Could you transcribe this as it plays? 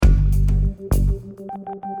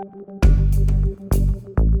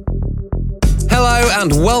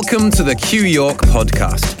and welcome to the Q York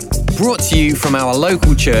podcast, brought to you from our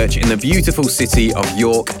local church in the beautiful city of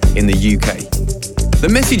York in the UK. The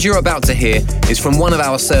message you're about to hear is from one of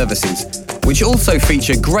our services, which also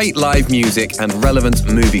feature great live music and relevant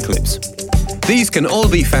movie clips. These can all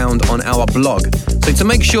be found on our blog, so to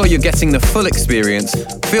make sure you're getting the full experience,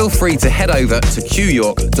 feel free to head over to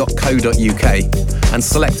qyork.co.uk and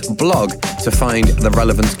select blog to find the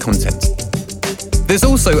relevant content. There's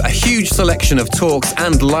also a huge selection of talks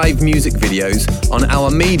and live music videos on our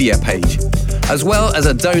media page, as well as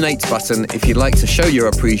a donate button if you'd like to show your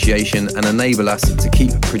appreciation and enable us to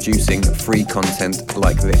keep producing free content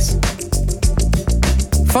like this.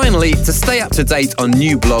 Finally, to stay up to date on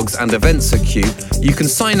new blogs and events at Q, you can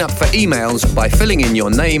sign up for emails by filling in your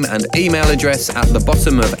name and email address at the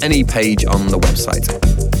bottom of any page on the website.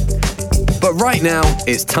 But right now,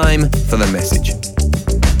 it's time for the message.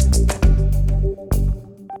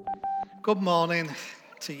 Good morning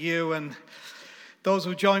to you and those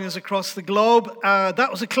who join us across the globe.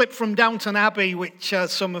 That was a clip from Downton Abbey, which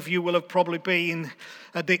some of you will have probably been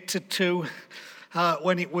addicted to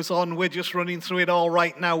when it was on. We're just running through it all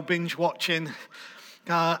right now, binge watching.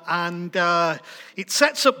 And it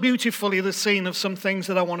sets up beautifully the scene of some things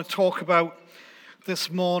that I want to talk about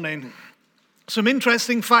this morning. Some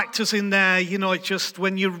interesting factors in there, it's just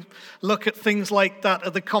when you look at things like that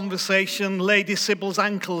of the conversation, Lady Sybil's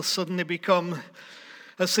ankles suddenly become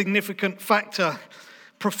a significant factor.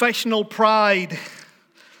 Professional pride,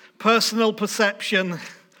 personal perception,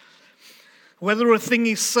 whether a thing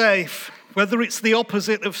is safe, whether it's the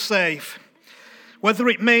opposite of safe, whether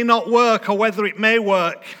it may not work or whether it may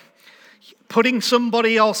work, putting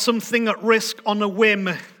somebody or something at risk on a whim.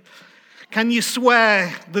 Can you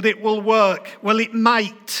swear that it will work? Well, it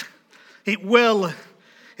might. It will.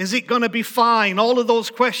 Is it going to be fine? All of those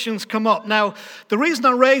questions come up. Now, the reason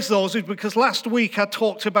I raise those is because last week I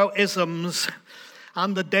talked about isms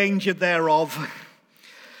and the danger thereof.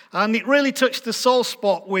 And it really touched the sore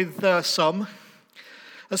spot with some,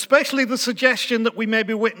 especially the suggestion that we may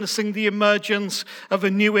be witnessing the emergence of a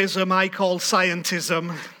new ism I call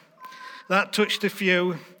scientism. That touched a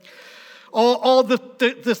few. Or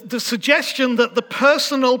the suggestion that the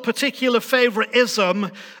personal particular favoritism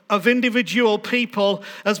of individual people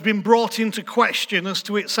has been brought into question as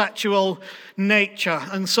to its actual nature.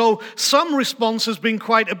 And so some response has been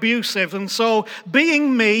quite abusive. And so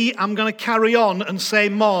being me, I'm going to carry on and say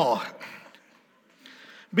more.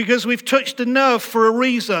 Because we've touched a nerve for a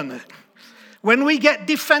reason. When we get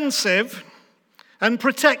defensive and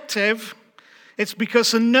protective, it's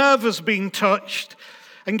because a nerve has been touched.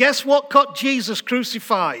 And guess what got Jesus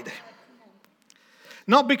crucified?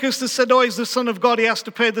 Not because they said, he's the Son of God, he has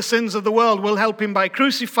to pay the sins of the world, we'll help him by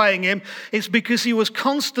crucifying him. It's because he was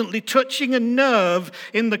constantly touching a nerve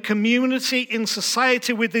in the community, in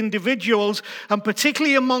society with individuals, and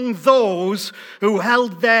particularly among those who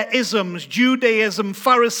held their isms, Judaism,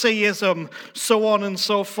 Pharisaism, so on and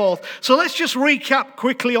so forth. So let's just recap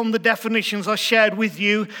quickly on the definitions I shared with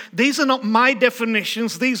you. These are not my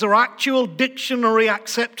definitions, these are actual dictionary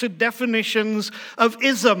accepted definitions of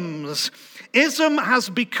isms. Ism has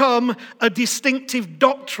become a distinctive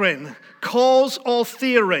doctrine, cause or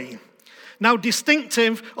theory. Now,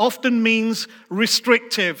 distinctive often means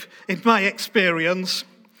restrictive, in my experience.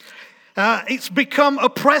 It's become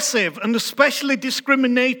oppressive and especially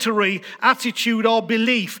discriminatory attitude or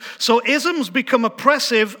belief. So isms become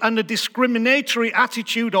oppressive and a discriminatory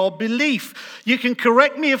attitude or belief. You can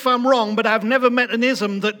correct me if I'm wrong, but I've never met an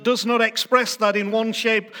ism that does not express that in one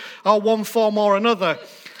shape or one form or another.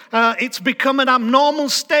 It's become an abnormal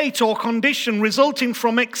state or condition resulting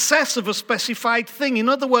from excess of a specified thing. In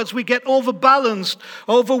other words, we get overbalanced,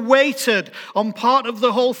 overweighted on part of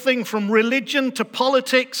the whole thing, from religion to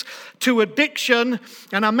politics to addiction.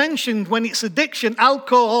 And I mentioned when it's addiction,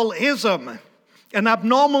 alcoholism, an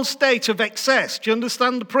abnormal state of excess. Do you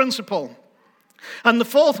understand the principle? And the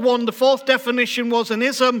fourth definition was an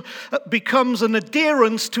ism becomes an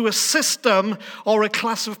adherence to a system or a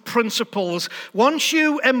class of principles. Once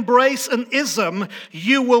you embrace an ism,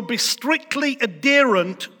 you will be strictly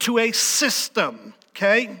adherent to a system,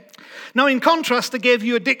 okay? Now, in contrast, I gave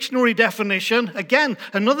you a dictionary definition, again,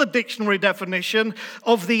 another dictionary definition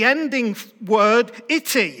of the ending word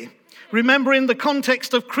ity. Remember, in the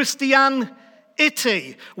context of Christianity,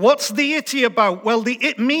 what's the ity about? Well,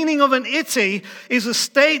 the meaning of an ity is a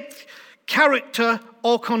state, character,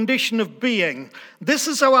 or condition of being. This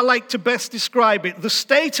is how I like to best describe it. The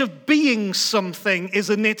state of being something is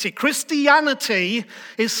an itty. Christianity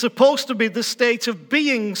is supposed to be the state of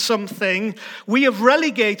being something. We have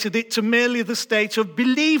relegated it to merely the state of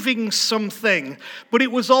believing something, but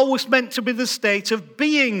it was always meant to be the state of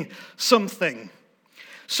being something.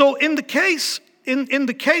 So in the case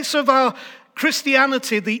of our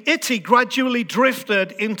Christianity, the itty gradually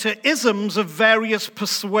drifted into isms of various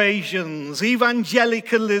persuasions: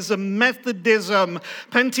 evangelicalism, Methodism,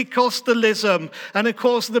 Pentecostalism, and of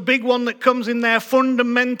course the big one that comes in there,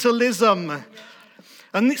 fundamentalism.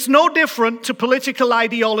 And it's no different to political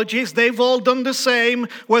ideologies. They've all done the same,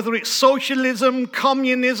 whether it's socialism,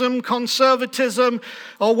 communism, conservatism,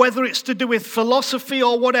 or whether it's to do with philosophy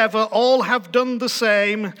or whatever, all have done the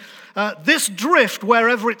same. This drift,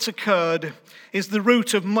 wherever it's occurred, is the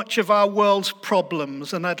root of much of our world's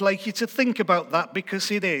problems. And I'd like you to think about that,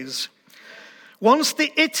 because it is. Once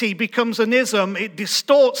the itty becomes an ism, it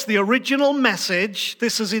distorts the original message.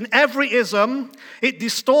 This is in every ism. It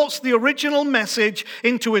distorts the original message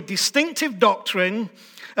into a distinctive doctrine,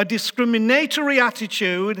 a discriminatory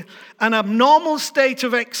attitude, an abnormal state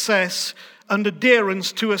of excess, and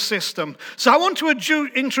adherence to a system. So I want to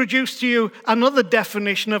introduce to you another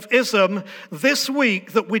definition of ism this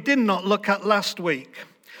week that we did not look at last week.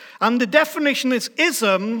 And the definition is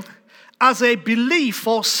ism as a belief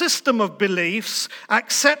or system of beliefs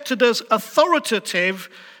accepted as authoritative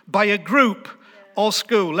by a group or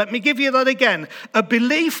school. Let me give you that again. A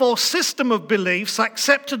belief or system of beliefs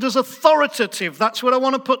accepted as authoritative. That's what I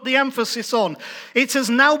want to put the emphasis on. It has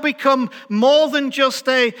now become more than just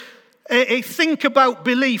a think about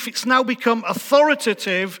belief. It's now become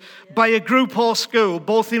authoritative by a group or school,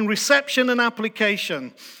 both in reception and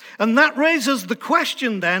application. And that raises the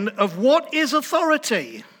question then of what is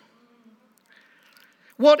authority?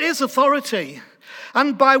 What is authority?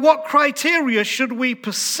 And by what criteria should we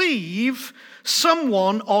perceive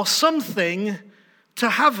someone or something to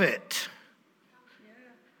have it?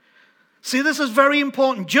 See, this is very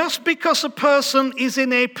important. Just because a person is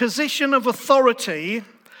in a position of authority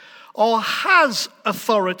or has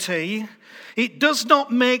authority, it does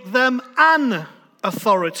not make them an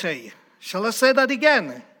authority. Shall I say that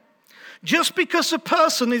again? Just because a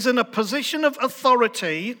person is in a position of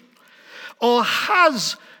authority or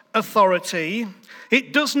has authority,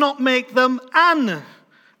 it does not make them an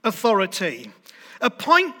authority.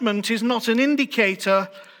 Appointment is not an indicator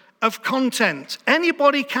of content.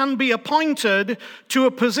 Anybody can be appointed to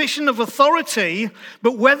a position of authority,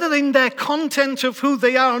 but whether in their content of who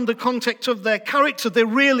they are and the context of their character they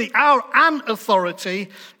really are an authority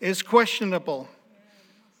is questionable.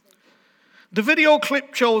 The video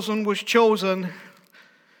clip was chosen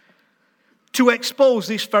to expose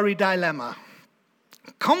this very dilemma.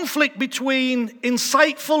 Conflict between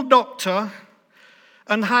insightful doctor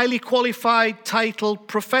and highly qualified titled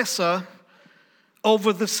professor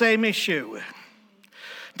over the same issue.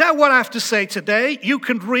 Now, what I have to say today, you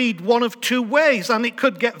can read one of two ways, and it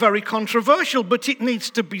could get very controversial, but it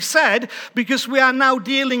needs to be said because we are now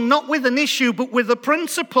dealing not with an issue, but with a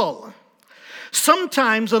principle.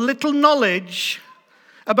 Sometimes a little knowledge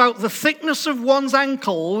about the thickness of one's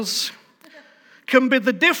ankles can be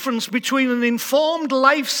the difference between an informed,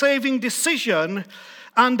 life-saving decision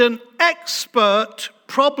and an expert,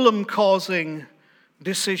 problem-causing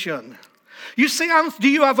decision. You say, do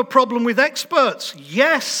you have a problem with experts?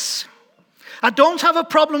 Yes. I don't have a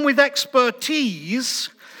problem with expertise,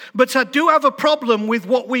 but I do have a problem with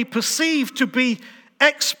what we perceive to be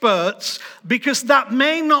experts, because that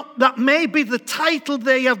may be the title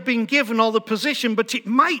they have been given or the position, but it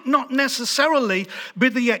might not necessarily be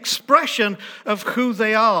the expression of who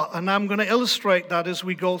they are. And I'm going to illustrate that as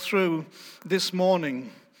we go through this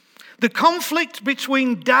morning. The conflict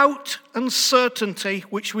between doubt and certainty,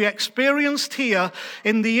 which we experienced here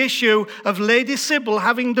in the issue of Lady Sybil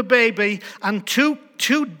having the baby and two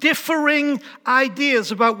differing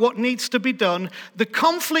ideas about what needs to be done, the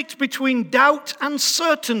conflict between doubt and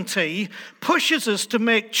certainty pushes us to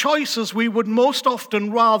make choices we would most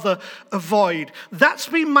often rather avoid. That's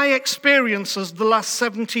been my experiences the last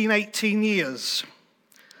 17, 18 years.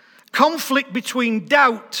 Conflict between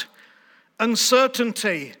doubt and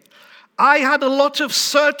certainty. I had a lot of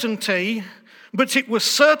certainty, but it was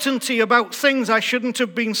certainty about things I shouldn't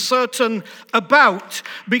have been certain about,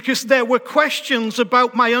 because there were questions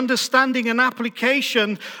about my understanding and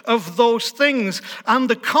application of those things.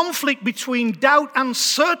 And the conflict between doubt and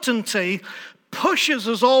certainty pushes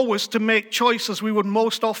us always to make choices we would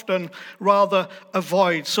most often rather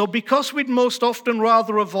avoid. So because we'd most often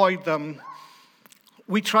rather avoid them,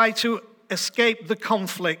 we try to escape the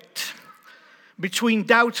conflict between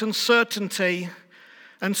doubt and certainty,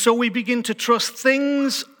 and so we begin to trust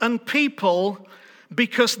things and people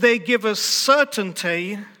because they give us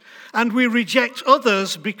certainty, and we reject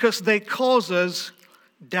others because they cause us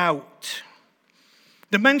doubt.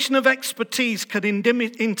 The mention of expertise can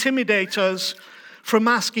intimidate us from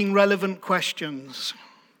asking relevant questions.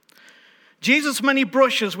 Jesus' many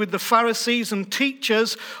brushes with the Pharisees and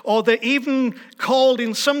teachers, or they're even called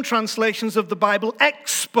in some translations of the Bible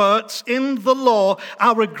experts in the law,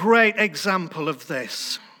 are a great example of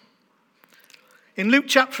this. In Luke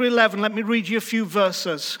chapter 11, let me read you a few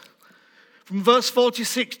verses. From verse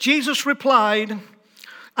 46, Jesus replied,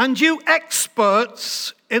 "And you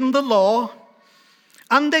experts in the law,"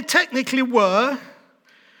 and they technically were,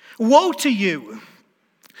 "woe to you,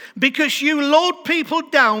 because you load people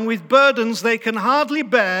down with burdens they can hardly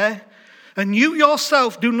bear, and you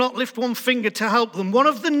yourself do not lift one finger to help them." One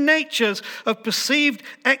of the natures of perceived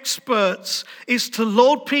experts is to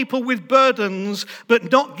load people with burdens,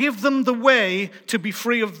 but not give them the way to be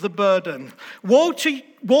free of the burden. Woe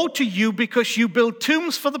to you, because you build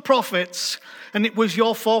tombs for the prophets, and it was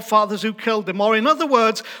your forefathers who killed them. Or in other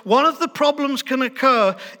words, one of the problems can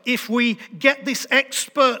occur if we get this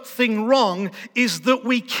expert thing wrong is that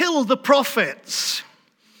we kill the prophets.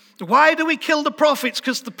 Why do we kill the prophets?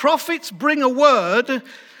 Because the prophets bring a word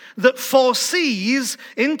that foresees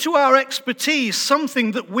into our expertise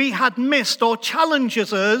something that we had missed, or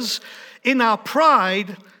challenges us in our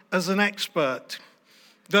pride as an expert.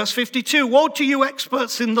 Verse 52, "Woe to you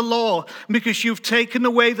experts in the law, because you've taken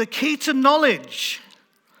away the key to knowledge."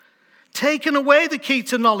 Taken away the key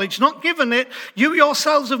to knowledge, not given it. You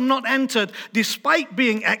yourselves have not entered, despite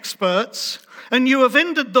being experts, and you have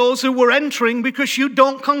hindered those who were entering because you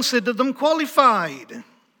don't consider them qualified.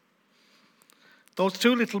 Those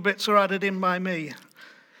two little bits are added in by me.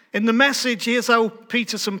 In the Message, here's how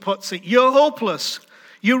Peterson puts it: "You're hopeless.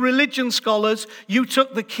 You religion scholars, you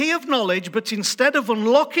took the key of knowledge, but instead of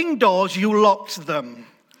unlocking doors, you locked them.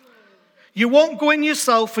 You won't go in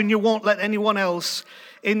yourself, and you won't let anyone else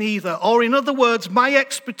in either." Or in other words, my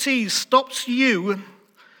expertise stops you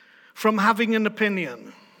from having an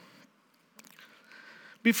opinion.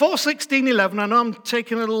 Before 1611, I know I'm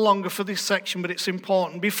taking a little longer for this section, but it's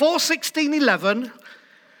important. Before 1611,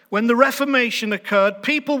 when the Reformation occurred,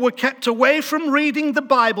 people were kept away from reading the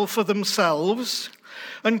Bible for themselves,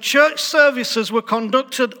 and church services were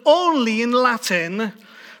conducted only in Latin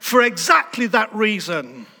for exactly that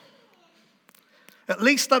reason. At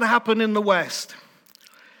least that happened in the West.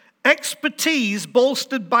 Expertise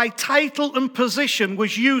bolstered by title and position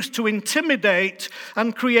was used to intimidate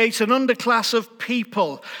and create an underclass of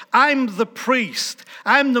people. I'm the priest.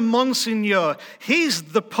 I'm the Monsignor. He's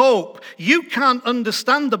the Pope. You can't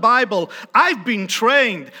understand the Bible. I've been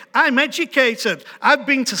trained. I'm educated. I've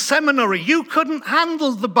been to seminary. You couldn't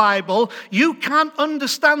handle the Bible. You can't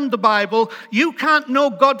understand the Bible. You can't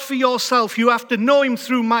know God for yourself. You have to know him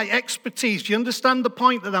through my expertise. Do you understand the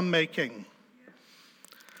point that I'm making?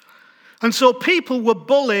 And so people were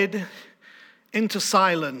bullied into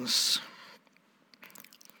silence.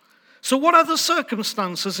 So what are the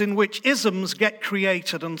circumstances in which isms get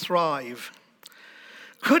created and thrive?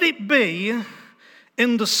 Could it be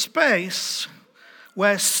in the space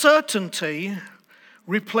where certainty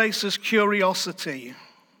replaces curiosity?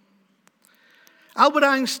 Albert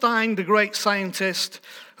Einstein, the great scientist,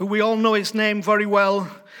 who we all know his name very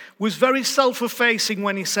well, was very self-effacing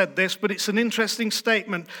when he said this, but it's an interesting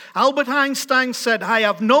statement. Albert Einstein said, "I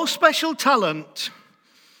have no special talent.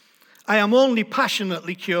 I am only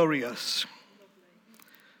passionately curious."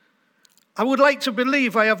 I would like to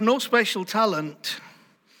believe I have no special talent,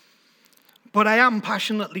 but I am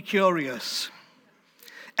passionately curious.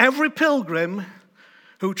 Every pilgrim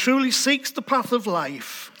who truly seeks the path of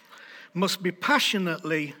life must be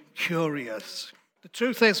passionately curious. The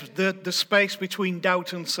truth is, the space between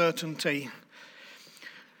doubt and certainty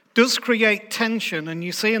does create tension. And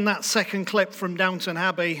you see in that second clip from Downton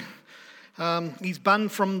Abbey, he's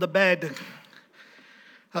banned from the bed,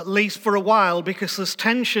 at least for a while, because there's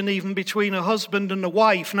tension even between a husband and a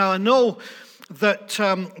wife. Now, I know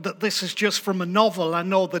that this is just from a novel. I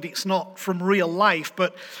know that it's not from real life,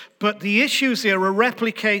 but the issues here are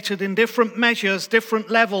replicated in different measures, different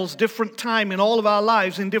levels, different time in all of our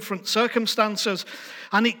lives, in different circumstances.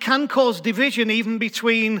 And it can cause division even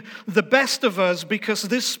between the best of us, because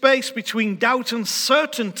this space between doubt and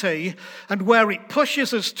certainty and where it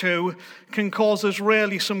pushes us to can cause us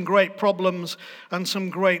really some great problems and some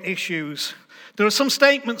great issues. There are some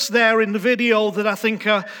statements there in the video that I think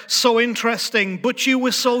are so interesting. "But you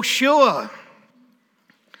were so sure."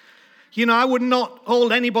 You know, I would not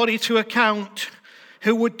hold anybody to account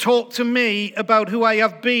who would talk to me about who I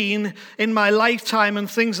have been in my lifetime and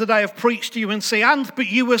things that I have preached to you and say, "And, but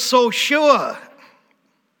you were so sure."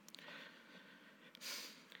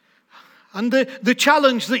 And the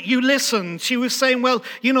challenge that you listened, she was saying, well,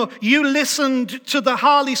 you listened to the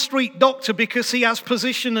Harley Street doctor because he has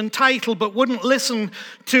position and title, but wouldn't listen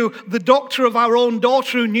to the doctor of our own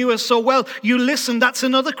daughter who knew us so well. You listened. That's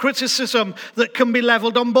another criticism that can be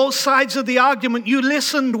leveled on both sides of the argument. You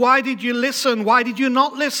listened. Why did you listen? Why did you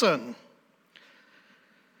not listen?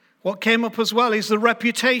 What came up as well is the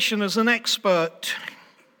reputation as an expert.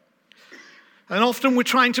 And often we're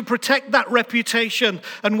trying to protect that reputation.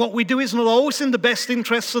 And what we do is not always in the best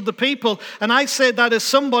interests of the people. And I say that as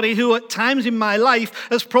somebody who at times in my life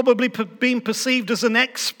has probably been perceived as an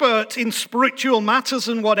expert in spiritual matters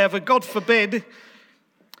and whatever, God forbid.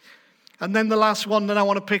 And then the last one that I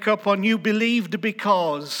want to pick up on, you believed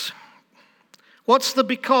because. What's the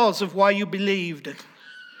because of why you believed?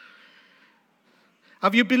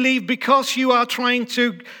 Have you believed because you are trying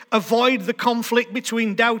to avoid the conflict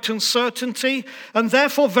between doubt and certainty? And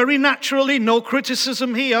therefore, very naturally, no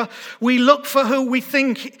criticism here, we look for who we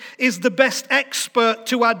think is the best expert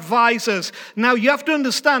to advise us. Now, you have to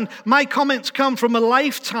understand, my comments come from a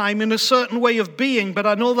lifetime in a certain way of being, but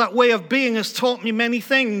I know that way of being has taught me many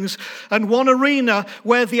things. And one arena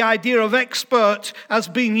where the idea of expert has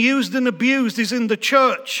been used and abused is in the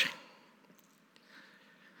church.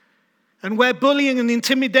 And where bullying and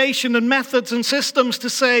intimidation and methods and systems to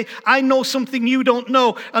say, I know something you don't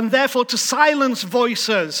know, and therefore to silence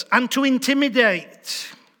voices and to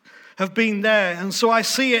intimidate have been there. And so I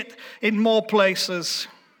see it in more places.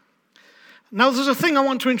 Now there's a thing I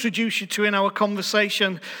want to introduce you to in our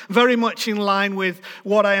conversation, very much in line with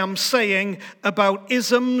what I am saying about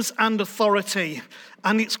isms and authority.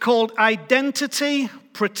 And it's called identity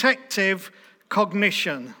protective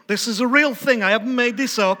cognition. This is a real thing. I haven't made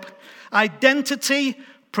this up. Identity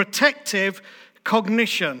protective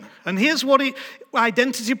cognition. And here's what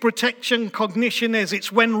identity protection cognition is.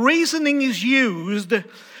 It's when reasoning is used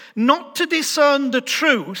not to discern the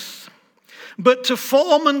truth, but to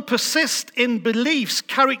form and persist in beliefs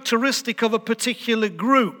characteristic of a particular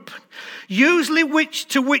group, usually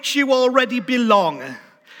to which you already belong.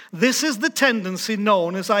 This is the tendency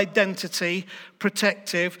known as identity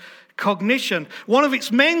protective cognition. One of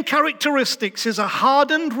its main characteristics is a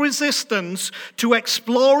hardened resistance to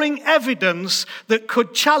exploring evidence that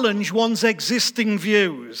could challenge one's existing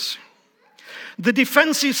views. The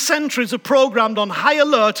defensive sentries are programmed on high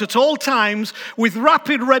alert at all times with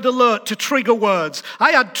rapid red alert to trigger words.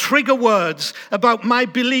 I had trigger words about my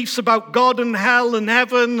beliefs about God and hell and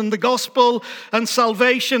heaven and the gospel and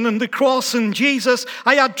salvation and the cross and Jesus.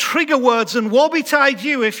 I had trigger words, and woe betide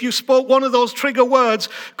you if you spoke one of those trigger words,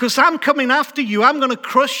 because I'm coming after you. I'm going to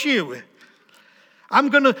crush you. I'm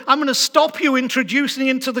going to stop you introducing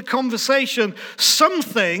into the conversation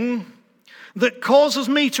something that causes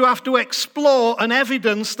me to have to explore an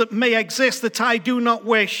evidence that may exist that I do not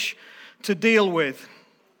wish to deal with.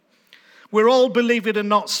 We're all, believe it or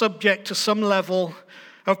not, subject to some level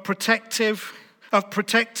of identity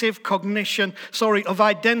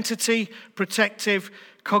protective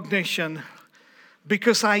cognition,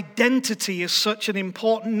 because identity is such an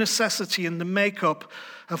important necessity in the makeup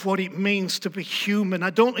of what it means to be human. I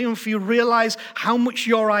don't know if you realize how much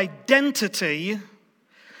your identity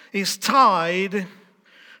is tied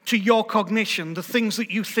to your cognition, the things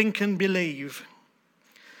that you think and believe.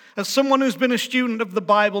 As someone who's been a student of the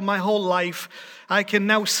Bible my whole life, I can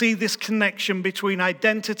now see this connection between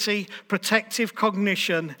identity, protective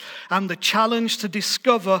cognition, and the challenge to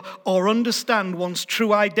discover or understand one's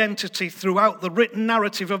true identity throughout the written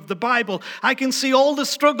narrative of the Bible. I can see all the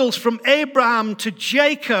struggles from Abraham to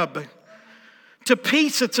Jacob, to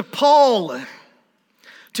Peter, to Paul,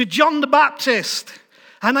 to John the Baptist,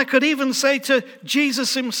 and I could even say to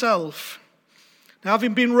Jesus himself. Now,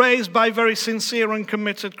 having been raised by very sincere and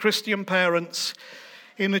committed Christian parents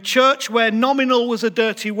in a church where nominal was a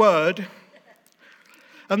dirty word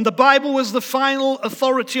and the Bible was the final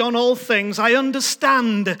authority on all things, I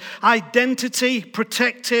understand identity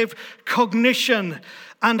protective cognition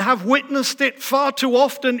and have witnessed it far too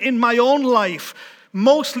often in my own life.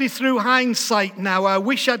 Mostly through hindsight now. I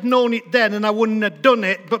wish I'd known it then and I wouldn't have done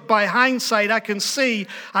it. But by hindsight, I can see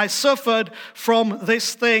I suffered from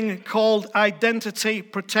this thing called identity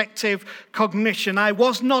protective cognition. I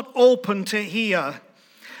was not open to hear.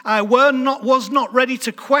 I was not ready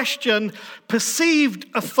to question perceived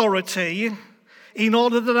authority in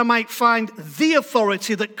order that I might find the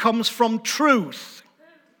authority that comes from truth.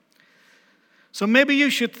 So maybe you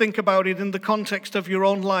should think about it in the context of your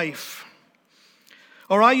own life.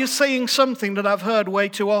 Or are you saying something that I've heard way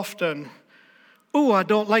too often? Oh, I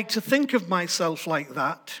don't like to think of myself like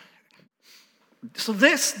that. So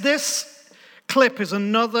this clip is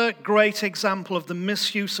another great example of the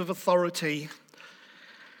misuse of authority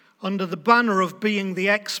under the banner of being the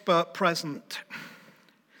expert present.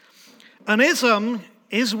 An ism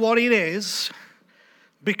is what it is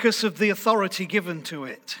because of the authority given to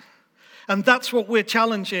it. And that's what we're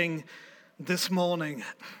challenging this morning.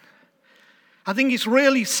 I think it's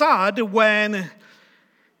really sad when,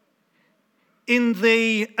 in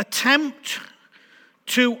the attempt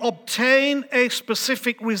to obtain a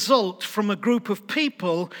specific result from a group of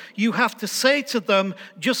people, you have to say to them,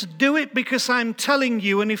 just do it because I'm telling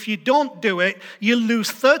you, and if you don't do it, you'll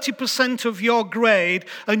lose 30% of your grade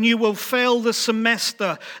and you will fail the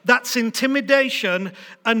semester. That's intimidation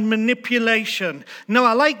and manipulation. Now,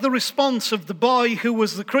 I like the response of the boy who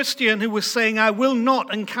was the Christian who was saying, I will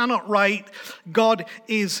not and cannot write, God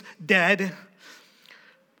is dead.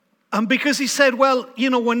 And because he said, well,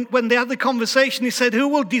 when they had the conversation, he said, who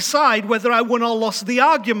will decide whether I won or lost the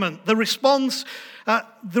argument? The response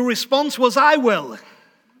was, I will.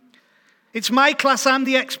 It's my class, I'm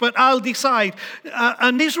the expert, I'll decide.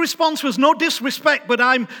 And his response was, no disrespect, but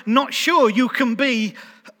I'm not sure you can be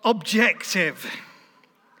objective.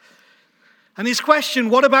 And his question,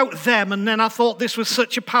 what about them? And then I thought this was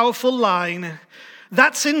such a powerful line.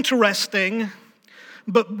 That's interesting,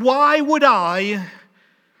 but why would I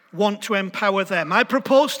want to empower them? I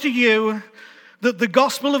propose to you that the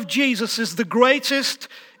gospel of Jesus is the greatest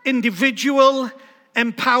individual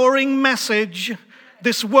empowering message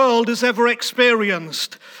this world has ever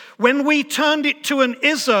experienced. When we turned it to an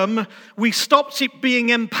ism, we stopped it being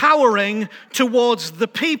empowering towards the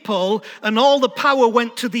people, and all the power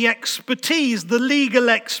went to the expertise, the legal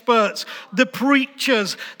experts, the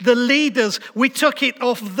preachers, the leaders. We took it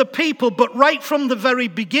off the people, but right from the very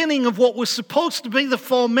beginning of what was supposed to be the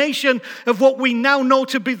formation of what we now know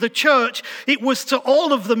to be the church, it was to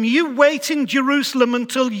all of them, you wait in Jerusalem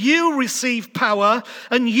until you receive power,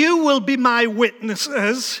 and you will be my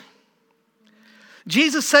witnesses.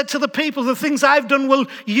 Jesus said to the people, the things I've done will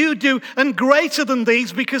you do, and greater than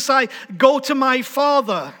these, because I go to my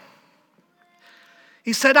Father.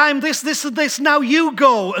 He said, I'm this, and this. Now you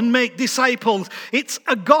go and make disciples. It's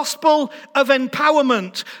a gospel of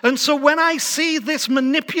empowerment. And so when I see this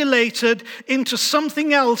manipulated into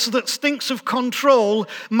something else that stinks of control,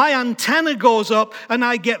 my antenna goes up and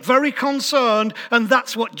I get very concerned. And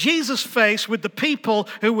that's what Jesus faced with the people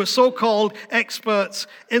who were so-called experts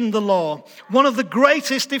in the law. One of the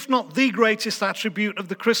greatest, if not the greatest attribute of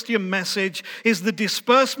the Christian message is the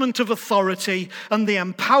disbursement of authority and the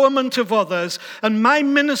empowerment of others. And my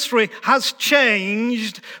ministry has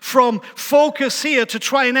changed from focus here to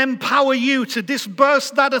try and empower you to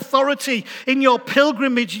disburse that authority in your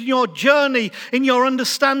pilgrimage, in your journey, in your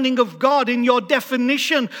understanding of God, in your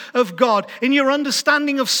definition of God, in your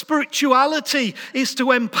understanding of spirituality, is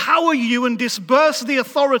to empower you and disburse the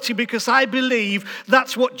authority, because I believe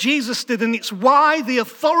that's what Jesus did. And it's why the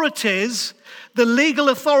authorities, the legal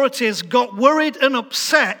authorities, got worried and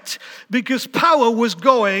upset, because power was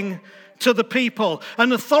going to the people.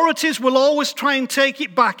 And authorities will always try and take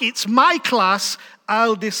it back. It's my class,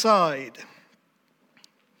 I'll decide.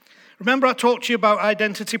 Remember I talked to you about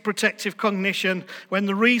identity protective cognition, when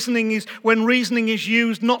reasoning is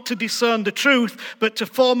used not to discern the truth, but to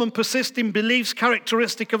form and persist in beliefs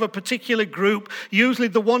characteristic of a particular group, usually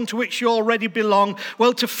the one to which you already belong.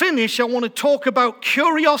 Well, to finish, I want to talk about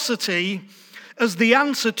curiosity as the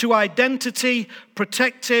answer to identity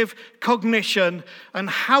protective cognition and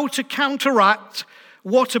how to counteract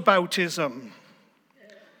whataboutism.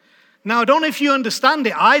 Now, I don't know if you understand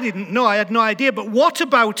it. I didn't know. I had no idea. But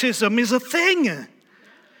whataboutism is a thing.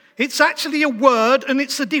 It's actually a word, and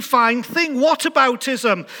it's a defined thing.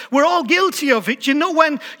 Whataboutism. We're all guilty of it. You know,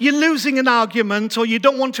 when you're losing an argument or you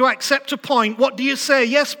don't want to accept a point, what do you say?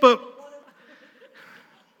 Yes, but...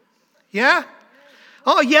 Yeah?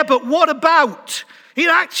 Oh, yeah, but what about?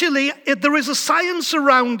 There is a science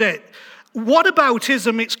around it.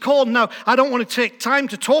 Whataboutism, it's called. Now, I don't want to take time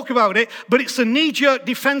to talk about it, but it's a knee-jerk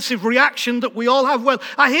defensive reaction that we all have. Well,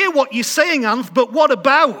 I hear what you're saying, Anth, but what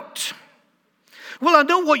about? Well, I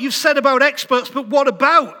know what you've said about experts, but what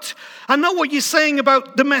about? I know what you're saying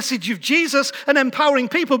about the message of Jesus and empowering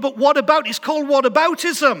people, but what about? It's called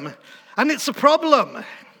whataboutism, and it's a problem.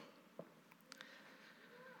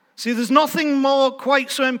 See, there's nothing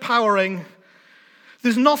quite so empowering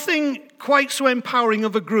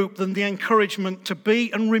of a group than the encouragement to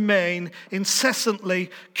be and remain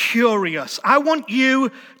incessantly curious. I want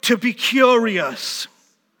you to be curious.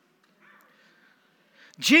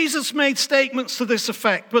 Jesus made statements to this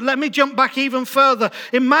effect, but let me jump back even further.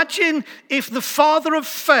 Imagine if the father of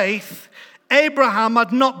faith, Abraham,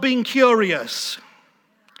 had not been curious.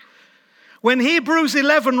 When Hebrews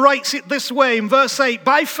 11 writes it this way in verse 8,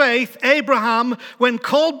 by faith, Abraham, when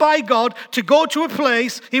called by God to go to a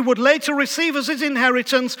place he would later receive as his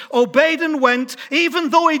inheritance, obeyed and went, even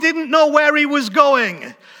though he didn't know where he was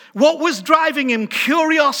going. What was driving him?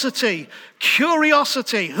 Curiosity.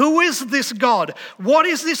 Curiosity. Who is this God? What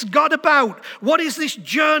is this God about? What is this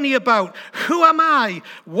journey about? Who am I?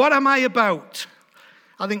 What am I about?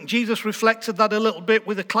 I think Jesus reflected that a little bit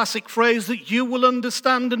with a classic phrase that you will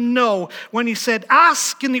understand and know when he said,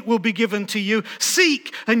 ask and it will be given to you.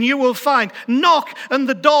 Seek and you will find. Knock and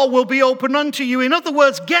the door will be open unto you. In other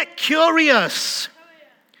words, get curious.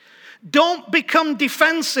 Don't become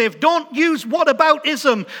defensive. Don't use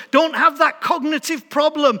whataboutism. Don't have that cognitive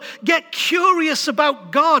problem. Get curious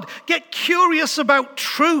about God. Get curious about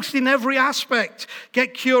truth in every aspect.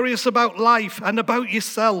 Get curious about life and about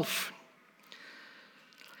yourself.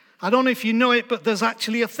 I don't know if you know it, but there's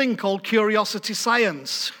actually a thing called curiosity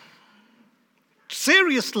science.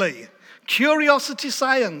 Seriously, curiosity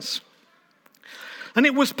science. And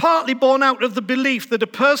it was partly born out of the belief that a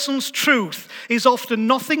person's truth is often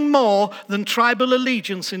nothing more than tribal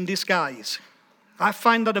allegiance in disguise. I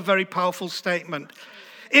find that a very powerful statement.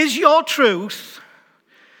 Is your truth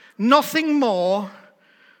nothing more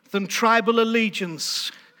than tribal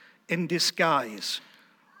allegiance in disguise?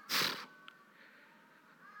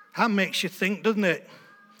 That makes you think, doesn't it?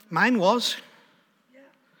 Mine was.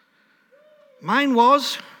 Mine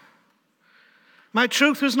was. My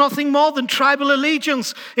truth was nothing more than tribal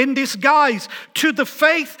allegiance in disguise to the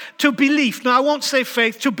faith, to belief. Now, I won't say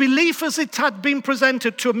faith, to belief as it had been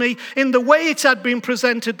presented to me, in the way it had been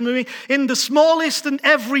presented to me, in the smallest and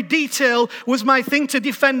every detail was my thing to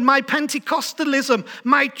defend my Pentecostalism,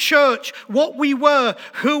 my church, what we were,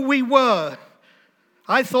 who we were.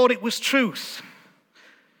 I thought it was truth.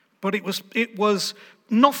 But it was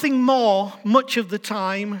nothing more, much of the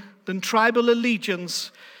time, than tribal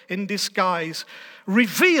allegiance in disguise,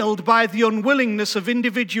 revealed by the unwillingness of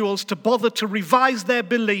individuals to bother to revise their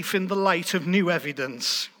belief in the light of new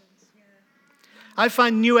evidence. I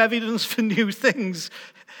find new evidence for new things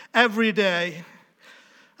every day.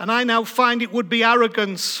 And I now find it would be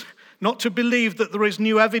arrogance not to believe that there is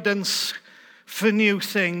new evidence for new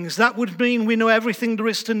things. That would mean we know everything there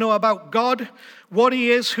is to know about God, what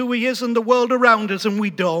he is, who he is, and the world around us, and we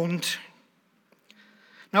don't.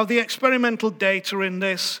 Now, the experimental data in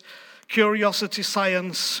this curiosity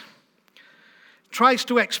science tries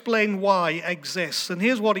to explain why it exists. And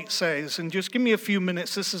here's what it says, and just give me a few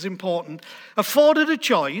minutes, this is important. Afforded a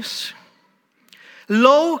choice,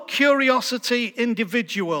 low curiosity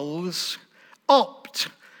individuals opt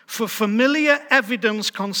for familiar evidence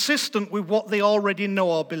consistent with what they already know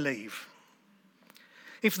or believe.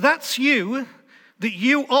 If that's you, that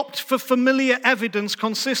you opt for familiar evidence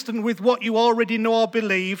consistent with what you already know or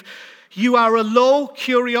believe, you are a low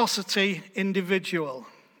curiosity individual.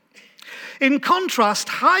 In contrast,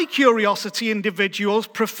 high curiosity individuals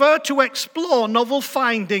prefer to explore novel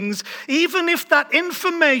findings, even if that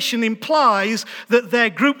information implies that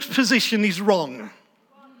their group's position is wrong.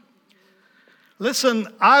 Listen,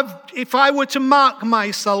 if I were to mark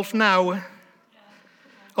myself now,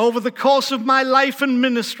 over the course of my life and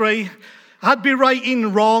ministry, I'd be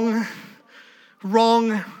writing wrong.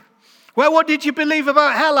 Well, what did you believe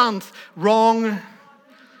about hell, Anth? Wrong.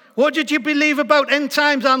 What did you believe about end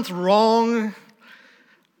times, Anth? Wrong.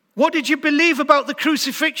 What did you believe about the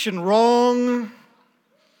crucifixion? Wrong.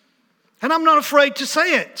 And I'm not afraid to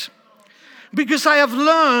say it, because I have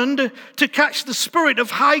learned to catch the spirit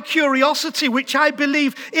of high curiosity, which I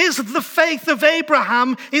believe is the faith of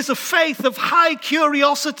Abraham, is a faith of high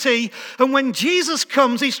curiosity. And when Jesus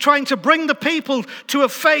comes, he's trying to bring the people to a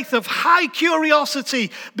faith of high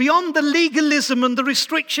curiosity beyond the legalism and the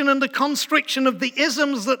restriction and the constriction of the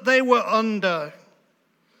isms that they were under.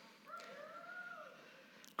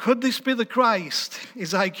 Could this be the Christ?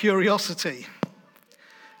 Is high curiosity.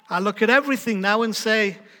 I look at everything now and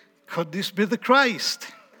say, could this be the Christ?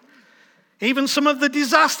 Even some of the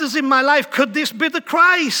disasters in my life, could this be the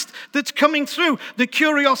Christ that's coming through? The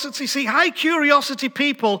curiosity, see, high curiosity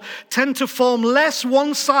people tend to form less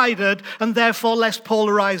one-sided and therefore less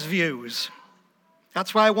polarized views.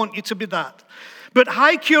 That's why I want you to be that. But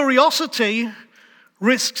high curiosity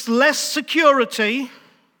risks less security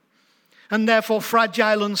and therefore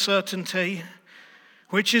fragile uncertainty,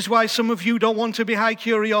 which is why some of you don't want to be high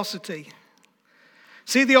curiosity.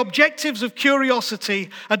 See, the objectives of curiosity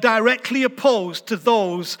are directly opposed to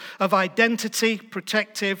those of identity,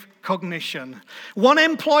 protective, cognition. One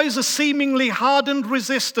employs a seemingly hardened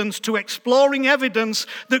resistance to exploring evidence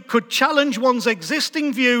that could challenge one's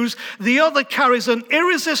existing views. The other carries an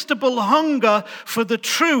irresistible hunger for the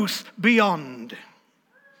truth beyond.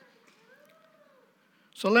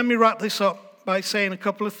 So let me wrap this up by saying a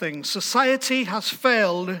couple of things. Society has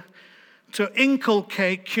failed to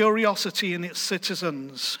inculcate curiosity in its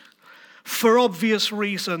citizens for obvious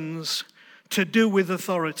reasons to do with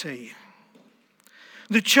authority.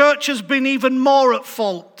 The church has been even more at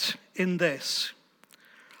fault in this,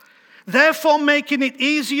 therefore making it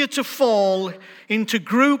easier to fall into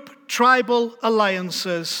group tribal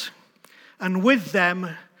alliances, and with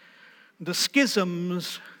them the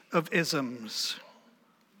schisms of isms.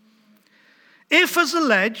 If, as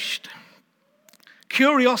alleged,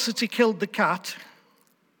 curiosity killed the cat,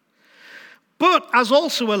 but as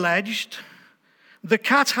also alleged, the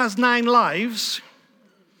cat has 9 lives,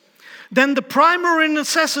 then the primary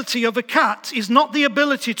necessity of a cat is not the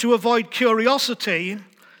ability to avoid curiosity,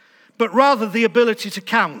 but rather the ability to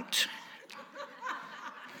count.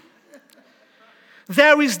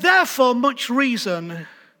 There is therefore much reason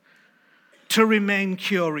to remain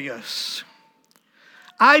curious.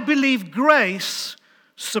 I believe grace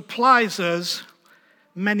supplies us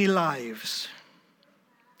many lives.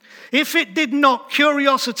 If it did not,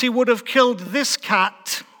 curiosity would have killed this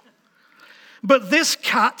cat. But this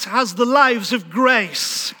cat has the lives of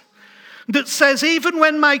grace that says, even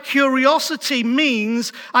when my curiosity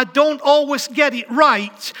means I don't always get it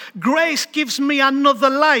right, grace gives me another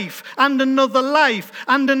life and another life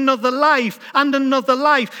and another life and another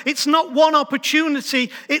life. It's not one opportunity,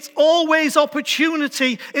 it's always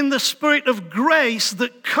opportunity in the spirit of grace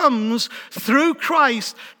that comes through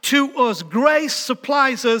Christ to us. Grace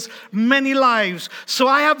supplies us many lives. So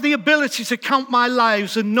I have the ability to count my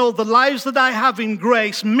lives and know the lives that I have in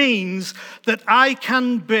grace means that I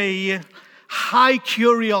can be high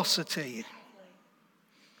curiosity.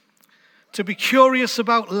 To be curious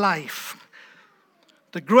about life.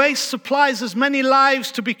 The grace supplies us many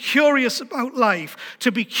lives to be curious about life,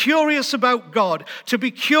 to be curious about God, to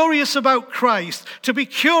be curious about Christ, to be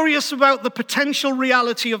curious about the potential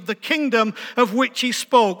reality of the kingdom of which he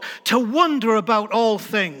spoke, to wonder about all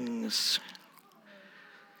things.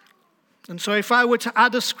 And so if I were to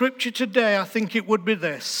add a scripture today, I think it would be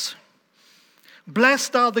this.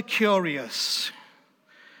 Blessed are the curious,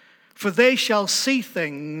 for they shall see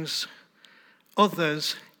things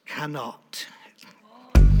others cannot.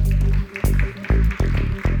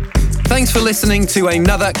 Thanks for listening to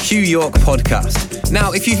another Q York podcast.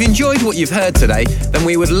 Now, if you've enjoyed what you've heard today, then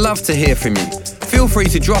we would love to hear from you. Feel free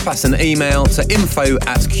to drop us an email to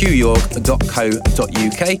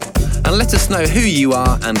info@qyork.co.uk and let us know who you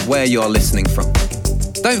are and where you're listening from.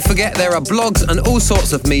 Don't forget there are blogs and all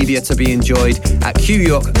sorts of media to be enjoyed at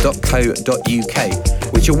qyork.co.uk,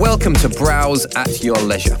 which you're welcome to browse at your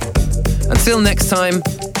leisure. Until next time,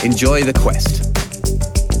 enjoy the quest.